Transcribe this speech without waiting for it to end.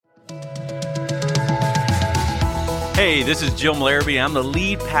Hey, this is Jim Larrabee. I'm the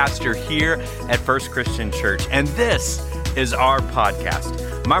lead pastor here at First Christian Church, and this is our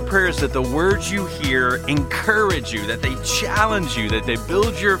podcast. My prayer is that the words you hear encourage you, that they challenge you, that they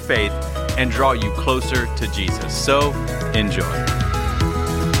build your faith and draw you closer to Jesus. So, enjoy.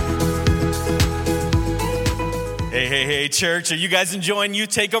 Hey, church. Are you guys enjoying Youth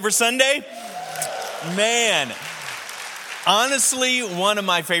Takeover Sunday? Man. Honestly, one of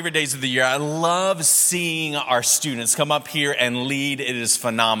my favorite days of the year. I love seeing our students come up here and lead. It is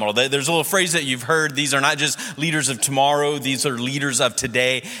phenomenal. There's a little phrase that you've heard. These are not just leaders of tomorrow. These are leaders of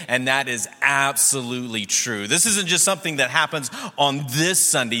today. And that is absolutely true. This isn't just something that happens on this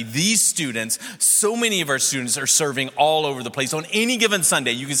Sunday. These students, so many of our students are serving all over the place. On any given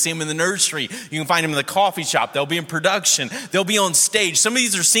Sunday, you can see them in the nursery. You can find them in the coffee shop. They'll be in production. They'll be on stage. Some of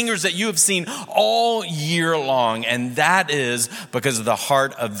these are singers that you have seen all year long. And that is because of the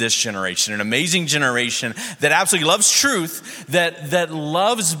heart of this generation, an amazing generation that absolutely loves truth, that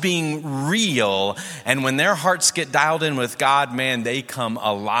loves being real. And when their hearts get dialed in with God, man, they come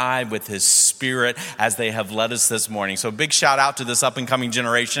alive with His Spirit as they have led us this morning. So big shout out to this up and coming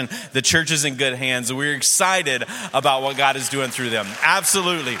generation. The church is in good hands. We're excited about what God is doing through them.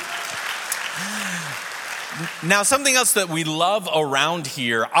 Absolutely. Now, something else that we love around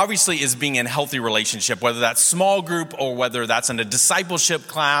here, obviously, is being in healthy relationship, whether that's small group or whether that's in a discipleship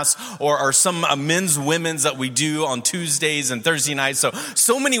class or some men's, women's that we do on Tuesdays and Thursday nights.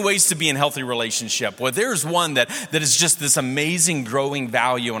 So many ways to be in healthy relationship. Well, there's one that is just this amazing growing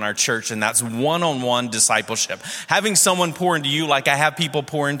value in our church, and that's one-on-one discipleship. Having someone pour into you like I have people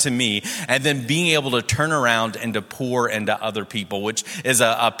pour into me, and then being able to turn around and to pour into other people, which is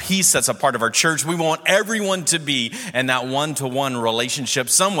a piece that's a part of our church. We want everyone to be in that one-to-one relationship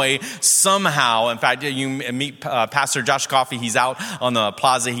some way, somehow. In fact, you meet Pastor Josh Coffey. He's out on the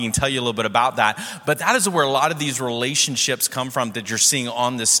plaza. He can tell you a little bit about that. But that is where a lot of these relationships come from that you're seeing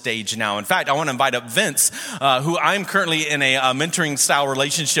on this stage now. In fact, I want to invite up Vince, who I'm currently in a mentoring style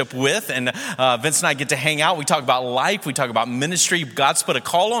relationship with. And Vince and I get to hang out. We talk about life. We talk about ministry. God's put a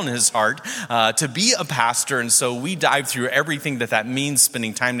call on his heart to be a pastor. And so we dive through everything that means,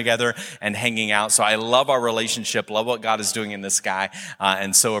 spending time together and hanging out. So I love our relationship, love what God is doing in this guy,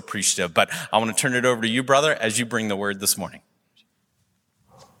 and so appreciative. But I want to turn it over to you, brother, as you bring the word this morning.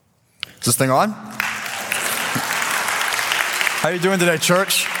 Is this thing on? How you doing today,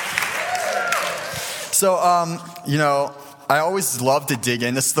 church? So, I always love to dig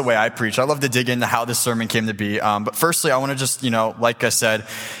in. This is the way I preach. I love to dig into how this sermon came to be. But firstly, I want to just, like I said,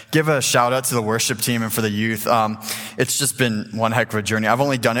 give a shout out to the worship team and for the youth. It's just been one heck of a journey. I've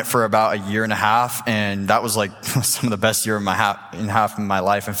only done it for about a year and a half, and that was like some of the best year in half of my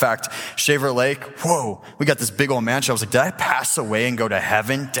life. In fact, Shaver Lake, whoa, we got this big old mansion. I was like, did I pass away and go to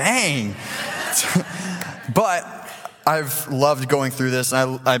heaven? Dang. But I've loved going through this,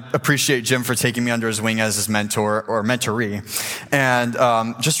 and I appreciate Jim for taking me under his wing as his mentor or mentoree, and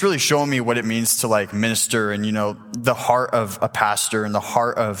just really showing me what it means to like minister and, the heart of a pastor and the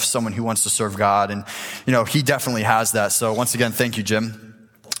heart of someone who wants to serve God. And, he definitely has that. So once again, thank you, Jim.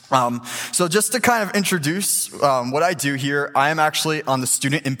 So just to kind of introduce what I do here, I am actually on the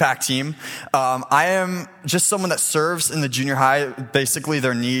student impact team. I am just someone that serves in the junior high, basically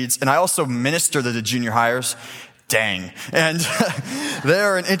their needs, and I also minister to the junior hires. Dang. And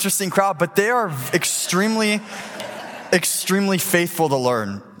they're an interesting crowd, but they are extremely, extremely faithful to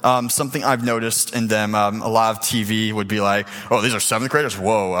learn. Something I've noticed in them, a lot of TV would be like, oh, these are seventh graders?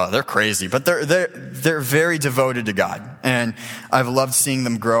 Whoa, they're crazy. But they're very devoted to God. And I've loved seeing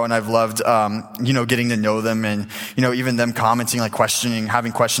them grow, and I've loved, getting to know them, and, even them commenting, like questioning,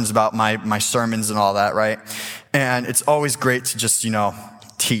 having questions about my sermons and all that, right? And it's always great to just,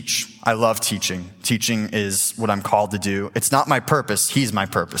 teach. I love teaching. Teaching is what I'm called to do. It's not my purpose. He's my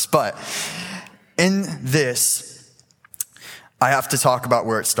purpose. But in this, I have to talk about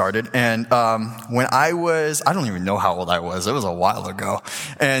where it started. And when I don't even know how old I was. It was a while ago.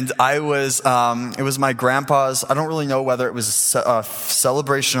 And it was my grandpa's, I don't really know whether it was a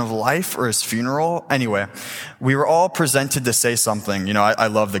celebration of life or his funeral. Anyway, we were all presented to say something. I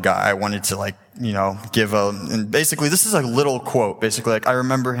love the guy. I wanted to and basically this is a little quote. Basically, I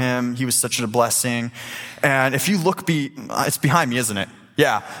remember him. He was such a blessing. And if you look, it's behind me, isn't it?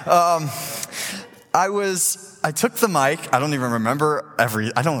 Yeah. I took the mic. I don't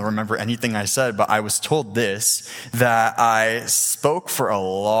remember anything I said, but I was told that I spoke for a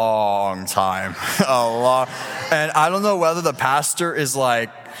long time. And I don't know whether the pastor is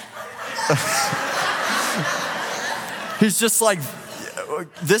like, he's just like,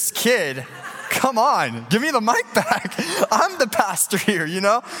 this kid come on, give me the mic back. I'm the pastor here,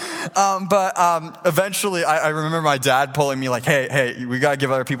 But eventually I remember my dad pulling me like, hey, we got to give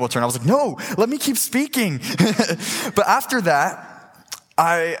other people a turn. I was like, no, let me keep speaking. But after that,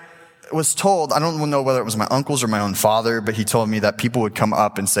 I was told, I don't know whether it was my uncles or my own father, but he told me that people would come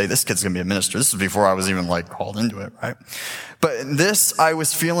up and say, this kid's going to be a minister. This is before I was even called into it, right? But I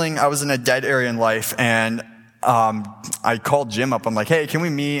was feeling I was in a dead area in life, and I called Jim up. I'm like, hey, can we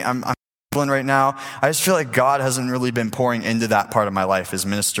meet? I'm right now. I just feel like God hasn't really been pouring into that part of my life, is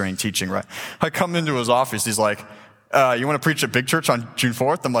ministering, teaching, right? I come into his office. He's like, you want to preach at Big Church on June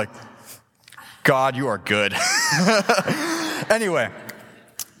 4th? I'm like, God, you are good. Anyway,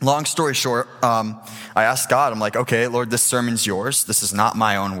 long story short, I asked God, I'm like, okay, Lord, this sermon's yours. This is not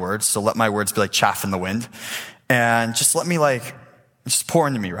my own words. So let my words be like chaff in the wind. And just let me just pour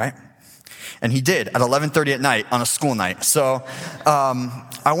into me, right? And he did at 11:30 at night on a school night. So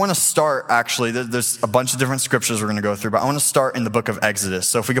I want to start, actually, there's a bunch of different scriptures we're going to go through, but I want to start in the book of Exodus.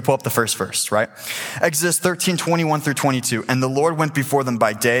 So if we could pull up the first verse, right? Exodus 13:21 through 22. And the Lord went before them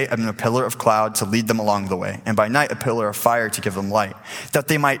by day in a pillar of cloud to lead them along the way, and by night a pillar of fire to give them light, that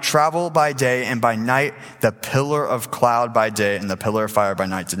they might travel by day and by night. The pillar of cloud by day and the pillar of fire by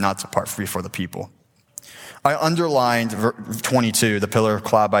night did not depart before the people. I underlined 22, the pillar of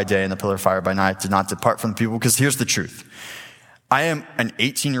cloud by day and the pillar of fire by night did not depart from the people, because here's the truth. I am an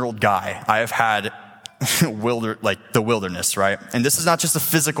 18-year-old guy. I have had the wilderness, right? And this is not just a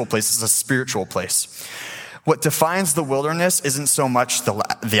physical place, it's a spiritual place. What defines the wilderness isn't so much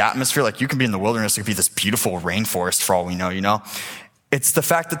the atmosphere. You can be in the wilderness, it could be this beautiful rainforest for all we know, It's the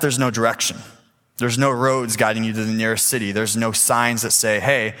fact that there's no direction. There's no roads guiding you to the nearest city. There's no signs that say,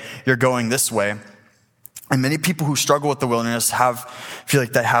 hey, you're going this way. And many people who struggle with the wilderness feel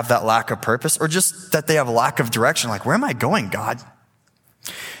like they have that lack of purpose, or just that they have a lack of direction. Where am I going, God?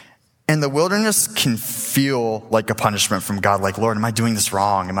 And the wilderness can feel like a punishment from God. Lord, am I doing this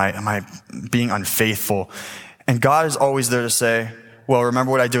wrong? Am I being unfaithful? And God is always there to say, well,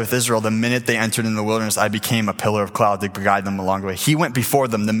 remember what I did with Israel. The minute they entered in the wilderness, I became a pillar of cloud to guide them along the way. He went before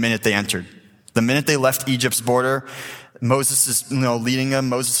them the minute they entered. The minute they left Egypt's border, Moses is, leading them.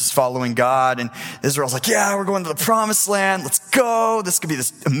 Moses is following God, and Israel's like, yeah, we're going to the promised land. Let's go. This could be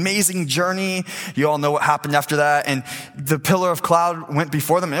this amazing journey. You all know what happened after that. And the pillar of cloud went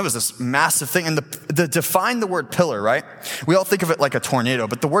before them, and it was this massive thing. And the define the word pillar, right? We all think of it like a tornado,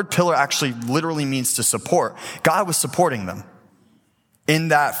 but the word pillar actually literally means to support. God was supporting them in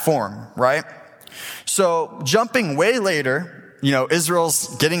that form, right? So jumping way later,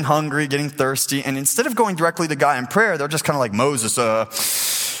 Israel's getting hungry, getting thirsty, and instead of going directly to God in prayer, they're just kind of like, Moses,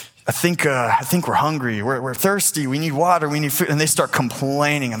 I think we're hungry, we're thirsty, we need water, we need food, and they start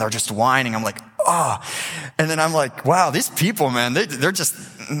complaining, and they're just whining. I'm like, and then I'm like, wow, these people, man,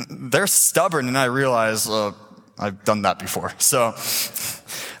 they're stubborn, and I realize, I've done that before. So,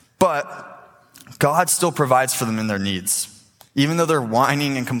 but God still provides for them in their needs. Even though they're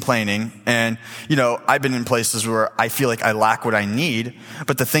whining and complaining, and, I've been in places where I feel like I lack what I need,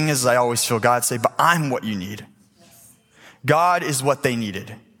 but the thing is I always feel God say, but I'm what you need. God is what they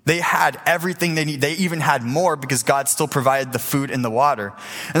needed. They had everything they need. They even had more because God still provided the food and the water.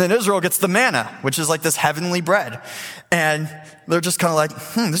 And then Israel gets the manna, which is like this heavenly bread. And they're just kind of like,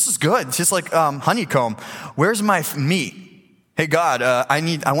 this is good. It's just like honeycomb. Where's my meat? Hey, God,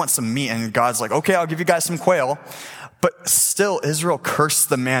 I want some meat. And God's like, okay, I'll give you guys some quail. But still, Israel cursed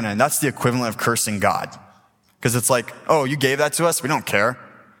the manna, and that's the equivalent of cursing God. Because it's like, oh, you gave that to us? We don't care.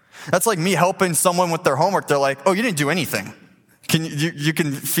 That's like me helping someone with their homework. They're like, oh, you didn't do anything. You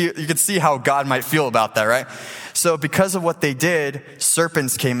can see how God might feel about that, right? So because of what they did,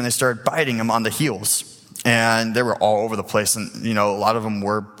 serpents came and they started biting them on the heels. And they were all over the place, and, a lot of them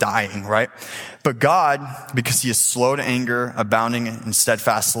were dying, right? But God, because he is slow to anger, abounding in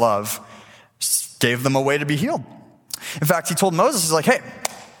steadfast love, gave them a way to be healed. In fact, he told Moses, he's like, hey,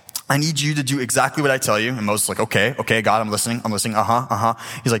 I need you to do exactly what I tell you. And Moses is like, okay, God, I'm listening.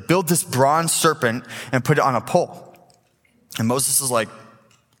 He's like, build this bronze serpent and put it on a pole. And Moses is like,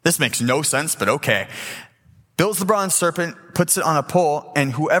 this makes no sense, but okay. Builds the bronze serpent, puts it on a pole,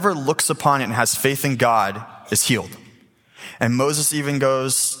 and whoever looks upon it and has faith in God is healed. And Moses even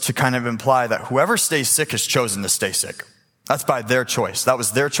goes to kind of imply that whoever stays sick is chosen to stay sick. That's by their choice. That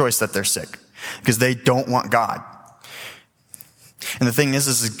was their choice that they're sick, because they don't want God. And the thing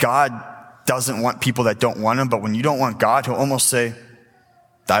is God doesn't want people that don't want him, but when you don't want God, he'll almost say,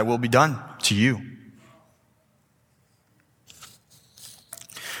 thy will be done to you.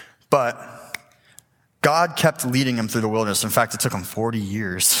 But God kept leading him through the wilderness. In fact, it took him 40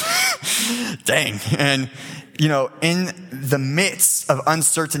 years. Dang. And, in the midst of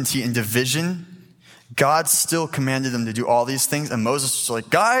uncertainty and division, God still commanded them to do all these things, and Moses was like,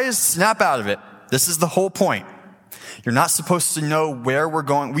 guys, snap out of it. This is the whole point. You're not supposed to know where we're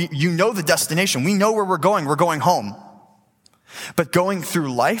going. You know the destination. We know where we're going. We're going home. But going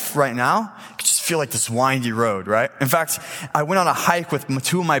through life right now, you can just feel like this windy road, right? In fact, I went on a hike with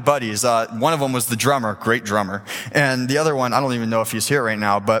two of my buddies. One of them was the drummer, great drummer. And the other one, I don't even know if he's here right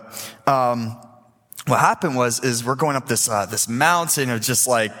now, but what happened is we're going up this mountain of just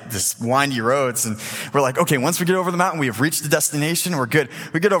like this windy roads, and we're like, okay, once we get over the mountain, we have reached the destination, we're good.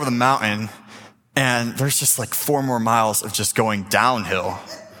 We get over the mountain, and there's just like 4 more miles of just going downhill.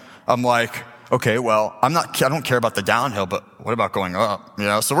 I'm like, okay, well, I don't care about the downhill, but what about going up?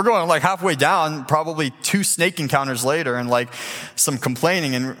 So we're going like halfway down, probably 2 snake encounters later, and like some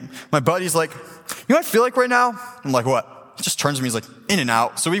complaining, and my buddy's like, you know what I feel like right now? I'm like, what? He just turns to me, he's like,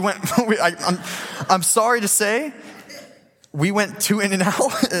 In-N-Out. So we went, I'm sorry to say, we went to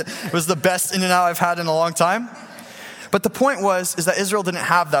In-N-Out. It was the best In-N-Out I've had in a long time. But the point is that Israel didn't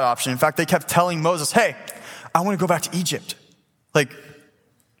have that option. In fact, they kept telling Moses, hey, I want to go back to Egypt. Like,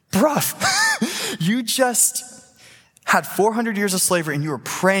 bruh, you just had 400 years of slavery and you were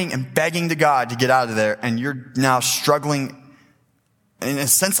praying and begging to God to get out of there, and you're now struggling, in a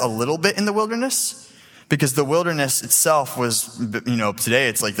sense, a little bit in the wilderness. Because the wilderness itself was, today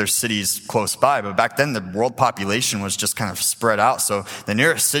it's like there's cities close by, but back then the world population was just kind of spread out. So the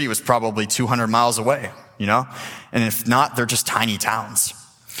nearest city was probably 200 miles away, and if not, they're just tiny towns.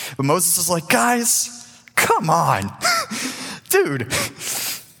 But Moses is like, guys, come on, dude.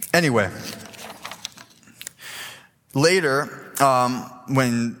 Anyway, later,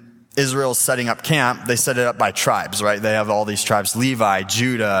 when Israel's setting up camp, they set it up by tribes, right? They have all these tribes, Levi,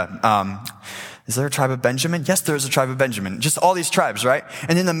 Judah, is there a tribe of Benjamin? Yes, there is a tribe of Benjamin. Just all these tribes, right?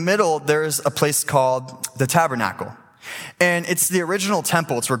 And in the middle, there's a place called the tabernacle. And it's the original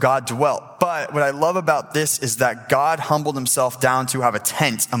temple. It's where God dwelt. But what I love about this is that God humbled himself down to have a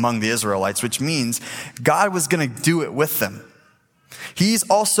tent among the Israelites, which means God was going to do it with them. He's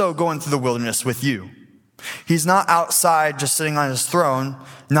also going through the wilderness with you. He's not outside just sitting on his throne,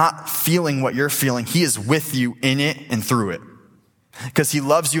 not feeling what you're feeling. He is with you in it and through it. Because he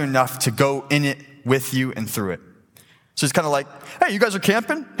loves you enough to go in it with you and through it. So he's kind of like, hey, you guys are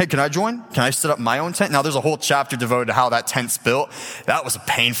camping? Hey, can I join? Can I set up my own tent? Now there's a whole chapter devoted to how that tent's built. That was a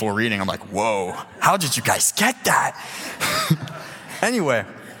painful reading. I'm like, whoa, how did you guys get that? Anyway,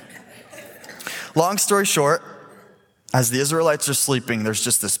 long story short, as the Israelites are sleeping, there's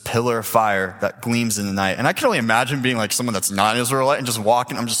just this pillar of fire that gleams in the night. And I can only imagine being like someone that's not an Israelite and just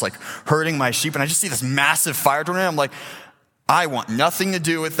walking. I'm just like herding my sheep, and I just see this massive fire tornado. I'm like, I want nothing to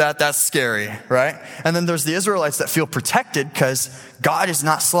do with that. That's scary, right? And then there's the Israelites that feel protected because God is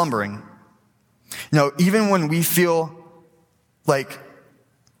not slumbering. Even when we feel like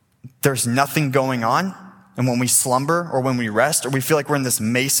there's nothing going on, and when we slumber or when we rest, or we feel like we're in this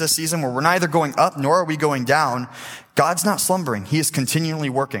mesa season where we're neither going up nor are we going down, God's not slumbering. He is continually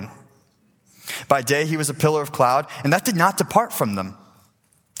working. By day, he was a pillar of cloud, and that did not depart from them.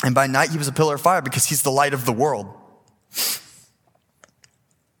 And by night, he was a pillar of fire because he's the light of the world.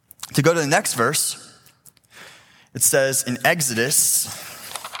 To go to the next verse, it says in Exodus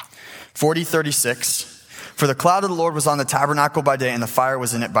 40:36, for the cloud of the Lord was on the tabernacle by day, and the fire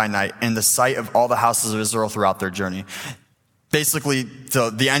was in it by night, in the sight of all the houses of Israel throughout their journey. Basically,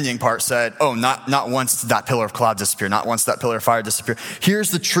 the ending part said, not once did that pillar of cloud disappear, not once did that pillar of fire disappear.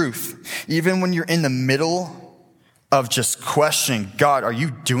 Here's the truth. Even when you're in the middle of just questioning, God, are you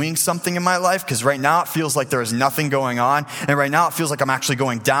doing something in my life? Because right now it feels like there is nothing going on. And right now it feels like I'm actually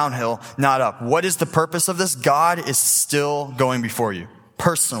going downhill, not up. What is the purpose of this? God is still going before you,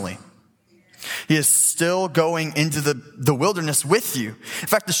 personally. He is still going into the wilderness with you. In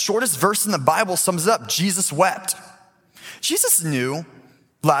fact, the shortest verse in the Bible sums it up. Jesus wept. Jesus knew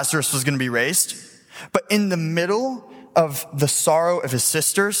Lazarus was going to be raised. But in the middle of the sorrow of his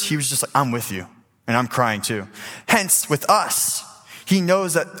sisters, he was just like, I'm with you. And I'm crying too. Hence, with us, he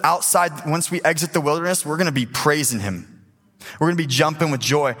knows that outside, once we exit the wilderness, we're going to be praising him. We're going to be jumping with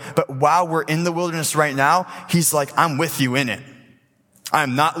joy. But while we're in the wilderness right now, he's like, I'm with you in it. I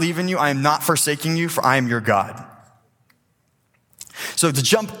am not leaving you. I am not forsaking you, for I am your God. So to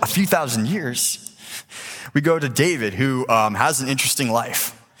jump a few thousand years, we go to David, who has an interesting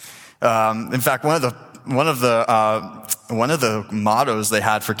life. In fact, one of the mottos they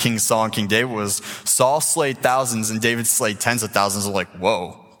had for King Saul and King David was, Saul slayed thousands and David slayed tens of thousands. I'm like,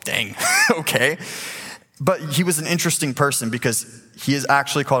 whoa, dang, okay. But he was an interesting person because he is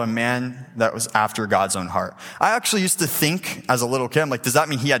actually called a man that was after God's own heart. I actually used to think as a little kid, I'm like, does that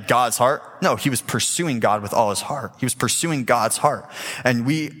mean he had God's heart? No, he was pursuing God with all his heart. He was pursuing God's heart. And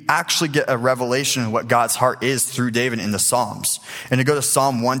we actually get a revelation of what God's heart is through David in the Psalms. And to go to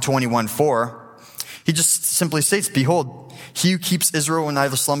Psalm 121:4, he just simply states, behold, he who keeps Israel will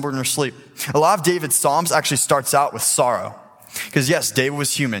neither slumber nor sleep. A lot of David's Psalms actually starts out with sorrow. Because yes, David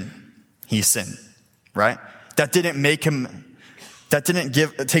was human. He sinned. Right? That didn't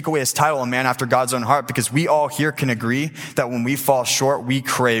take away his title, a man after God's own heart, because we all here can agree that when we fall short, we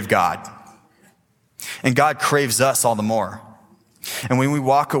crave God. And God craves us all the more. And when we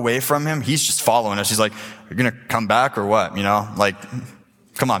walk away from him, he's just following us. He's like, you're going to come back or what? Like,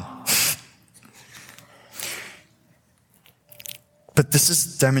 come on. But this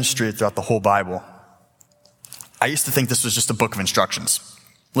is demonstrated throughout the whole Bible. I used to think this was just a book of instructions.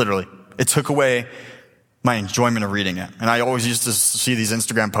 Literally. It took away my enjoyment of reading it. And I always used to see these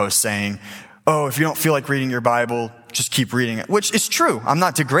Instagram posts saying, oh, if you don't feel like reading your Bible, just keep reading it, which is true. I'm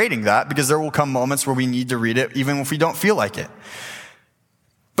not degrading that because there will come moments where we need to read it, even if we don't feel like it.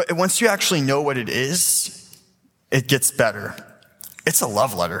 But once you actually know what it is, it gets better. It's a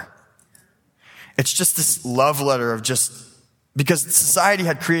love letter. It's just this love letter of because society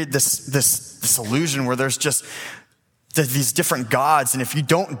had created this illusion where there's just these different gods. And if you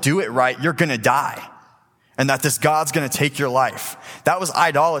don't do it right, you're going to die. And that this God's going to take your life. That was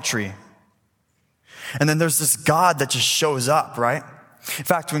idolatry. And then there's this God that just shows up, right? In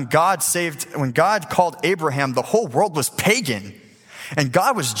fact, when God called Abraham, the whole world was pagan. And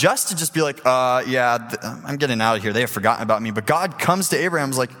God was just be like, I'm getting out of here. They have forgotten about me. But God comes to Abraham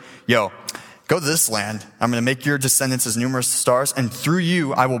and is like, yo, go to this land. I'm going to make your descendants as numerous as stars. And through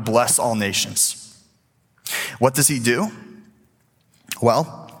you, I will bless all nations. What does he do?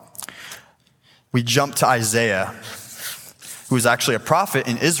 Well, we jump to Isaiah, who was actually a prophet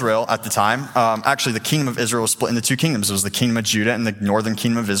in Israel at the time. Actually, the kingdom of Israel was split into two kingdoms. It was the kingdom of Judah and the northern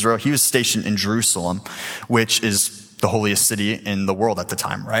kingdom of Israel. He was stationed in Jerusalem, which is the holiest city in the world at the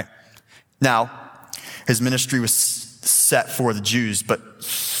time, right? Now, his ministry was set for the Jews, but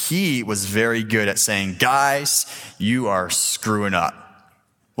he was very good at saying, guys, you are screwing up.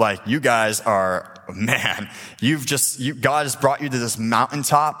 Like, you guys are, man, God has brought you to this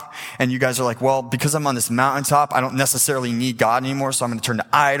mountaintop, and you guys are like, well, because I'm on this mountaintop, I don't necessarily need God anymore, so I'm going to turn to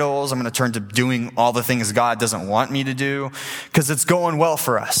idols. I'm going to turn to doing all the things God doesn't want me to do, because it's going well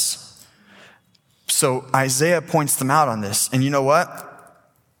for us. So Isaiah points them out on this, and you know what?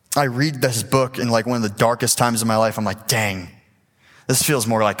 I read this book in like one of the darkest times of my life. I'm like, dang, this feels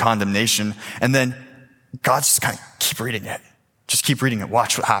more like condemnation. And then God just kind of keep reading it. Just keep reading it.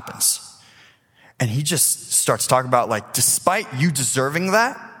 Watch what happens. And he just starts talking about, like, despite you deserving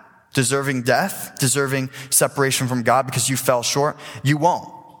that, deserving death, deserving separation from God because you fell short, you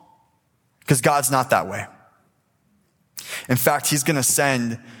won't. Because God's not that way. In fact, he's going to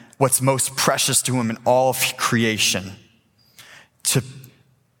send what's most precious to him in all of creation to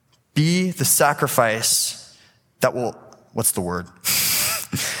be the sacrifice that will,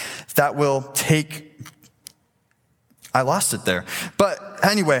 that will take, I lost it there. But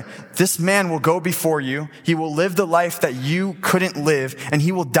anyway, this man will go before you. He will live the life that you couldn't live, and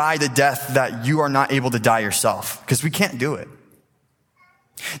he will die the death that you are not able to die yourself, because we can't do it.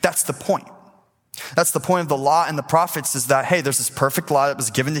 That's the point. That's the point of the law and the prophets, is that, hey, there's this perfect law that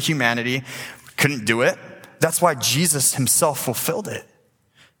was given to humanity. Couldn't do it. That's why Jesus himself fulfilled it.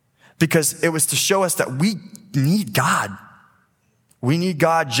 Because it was to show us that we need God. We need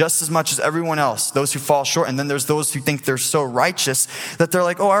God just as much as everyone else, those who fall short. And then there's those who think they're so righteous that they're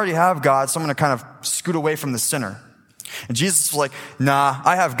like, oh, I already have God, so I'm going to kind of scoot away from the sinner. And Jesus was like, nah,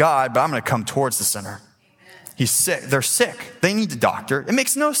 I have God, but I'm going to come towards the sinner. He's sick. They're sick. They need the doctor. It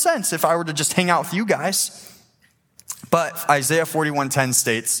makes no sense if I were to just hang out with you guys. But Isaiah 41:10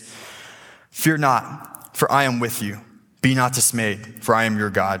 states, fear not, for I am with you. Be not dismayed, for I am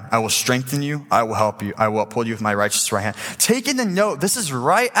your God. I will strengthen you. I will help you. I will uphold you with my righteous right hand. Take in the note, this is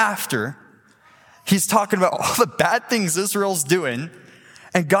right after he's talking about all the bad things Israel's doing.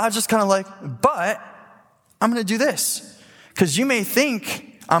 And God's just kind of like, but I'm going to do this. Because you may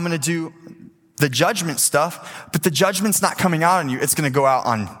think I'm going to do the judgment stuff, but the judgment's not coming out on you. It's going to go out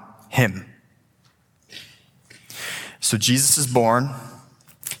on him. So Jesus is born.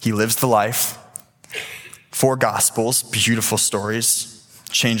 He lives the life. 4 Gospels, beautiful stories,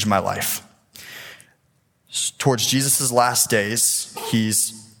 changed my life. Towards Jesus' last days,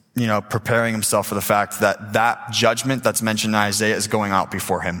 he's, preparing himself for the fact that judgment that's mentioned in Isaiah is going out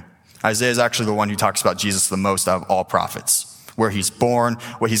before him. Isaiah is actually the one who talks about Jesus the most out of all prophets, where he's born,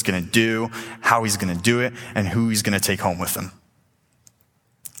 what he's going to do, how he's going to do it, and who he's going to take home with him.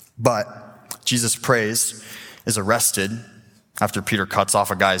 But Jesus prays, is arrested after Peter cuts off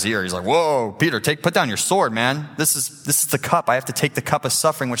a guy's ear. He's like, whoa, Peter, put down your sword, man. This is the cup. I have to take the cup of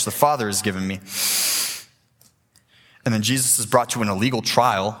suffering which the Father has given me. And then Jesus is brought to an illegal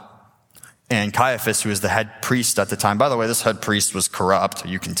trial. And Caiaphas, who is the head priest at the time, by the way, this head priest was corrupt,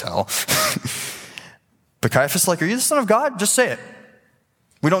 you can tell. But Caiaphas is like, are you the Son of God? Just say it.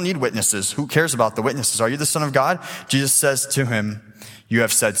 We don't need witnesses. Who cares about the witnesses? Are you the Son of God? Jesus says to him, you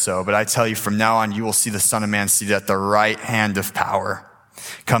have said so, but I tell you from now on, you will see the Son of Man seated at the right hand of power,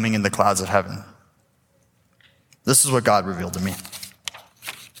 coming in the clouds of heaven. This is what God revealed to me.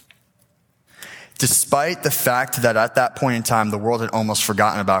 Despite the fact that at that point in time, the world had almost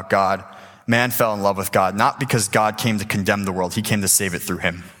forgotten about God, man fell in love with God, not because God came to condemn the world. He came to save it through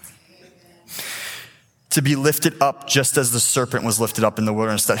him. To be lifted up just as the serpent was lifted up in the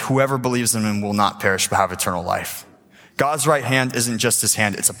wilderness, that whoever believes in him will not perish but have eternal life. God's right hand isn't just his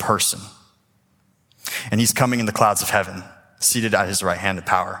hand, it's a person. And he's coming in the clouds of heaven, seated at his right hand of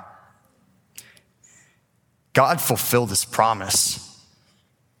power. God fulfilled his promise.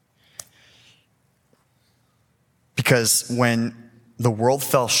 Because when the world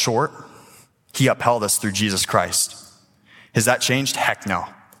fell short, he upheld us through Jesus Christ. Has that changed? Heck no.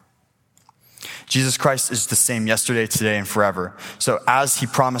 Jesus Christ is the same yesterday, today, and forever. So as he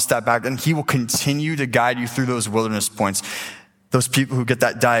promised that back then, he will continue to guide you through those wilderness points. Those people who get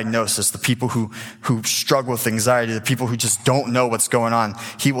that diagnosis, the people who struggle with anxiety, the people who just don't know what's going on.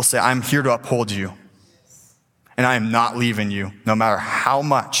 He will say, I'm here to uphold you. And I am not leaving you, no matter how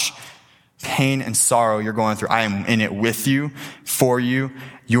much pain and sorrow you're going through. I am in it with you, for you.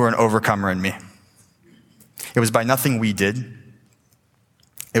 You are an overcomer in me. It was by nothing we did.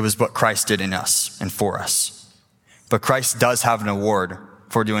 It was what Christ did in us and for us. But Christ does have an award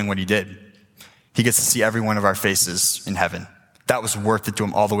for doing what he did. He gets to see every one of our faces in heaven. That was worth it to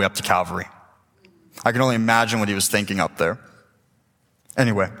him all the way up to Calvary. I can only imagine what he was thinking up there.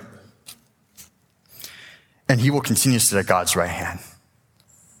 Anyway. And he will continue to sit at God's right hand.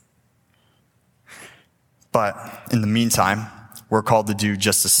 But in the meantime, we're called to do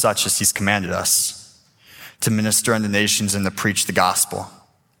just as such as he's commanded us, to minister unto nations and to preach the gospel.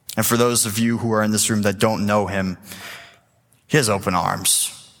 And for those of you who are in this room that don't know him, he has open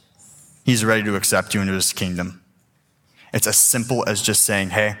arms. He's ready to accept you into his kingdom. It's as simple as just saying,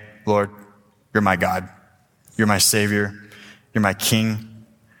 hey, Lord, you're my God. You're my Savior. You're my King.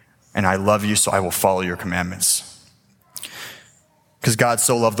 And I love you, so I will follow your commandments. Because God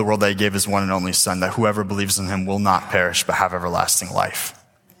so loved the world that he gave his one and only Son, that whoever believes in him will not perish but have everlasting life.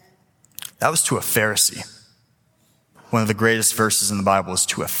 That was to a Pharisee. One of the greatest verses in the Bible is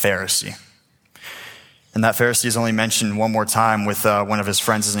to a Pharisee. And that Pharisee is only mentioned one more time with one of his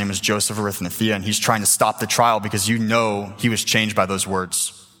friends. His name is Joseph of Arimathea, and he's trying to stop the trial because you know he was changed by those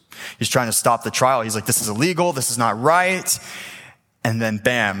words. He's trying to stop the trial. He's like, this is illegal. This is not right. And then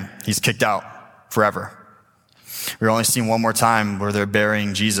bam, he's kicked out forever. We're only seeing one more time where they're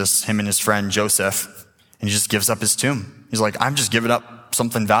burying Jesus, him and his friend Joseph, and he just gives up his tomb. He's like, I'm just giving up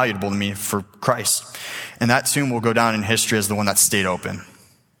something valuable to me for Christ. And that tomb will go down in history as the one that stayed open.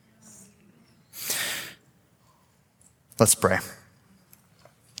 Let's pray.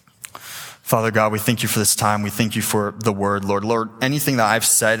 Father God, we thank you for this time. We thank you for the word, Lord. Lord, anything that I've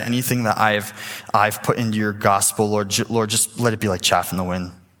said, anything that I've put into your gospel, Lord, just let it be like chaff in the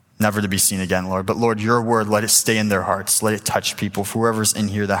wind, never to be seen again, Lord. But Lord, your word, let it stay in their hearts. Let it touch people. For whoever's in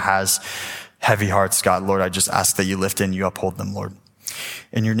here that has heavy hearts, God, Lord, I just ask that you lift and you uphold them, Lord.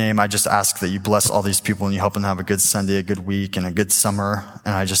 In your name, I just ask that you bless all these people and you help them have a good Sunday, a good week, and a good summer.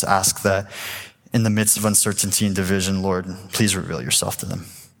 And I just ask that in the midst of uncertainty and division, Lord, please reveal yourself to them.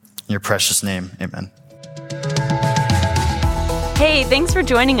 In your precious name, amen. Hey, thanks for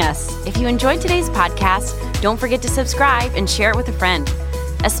joining us. If you enjoyed today's podcast, don't forget to subscribe and share it with a friend.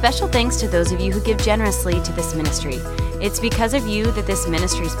 A special thanks to those of you who give generously to this ministry. It's because of you that this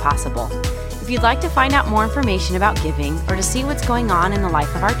ministry is possible. If you'd like to find out more information about giving or to see what's going on in the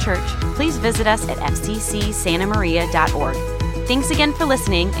life of our church, please visit us at fccsantamaria.org. Thanks again for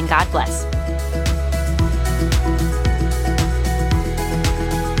listening, and God bless.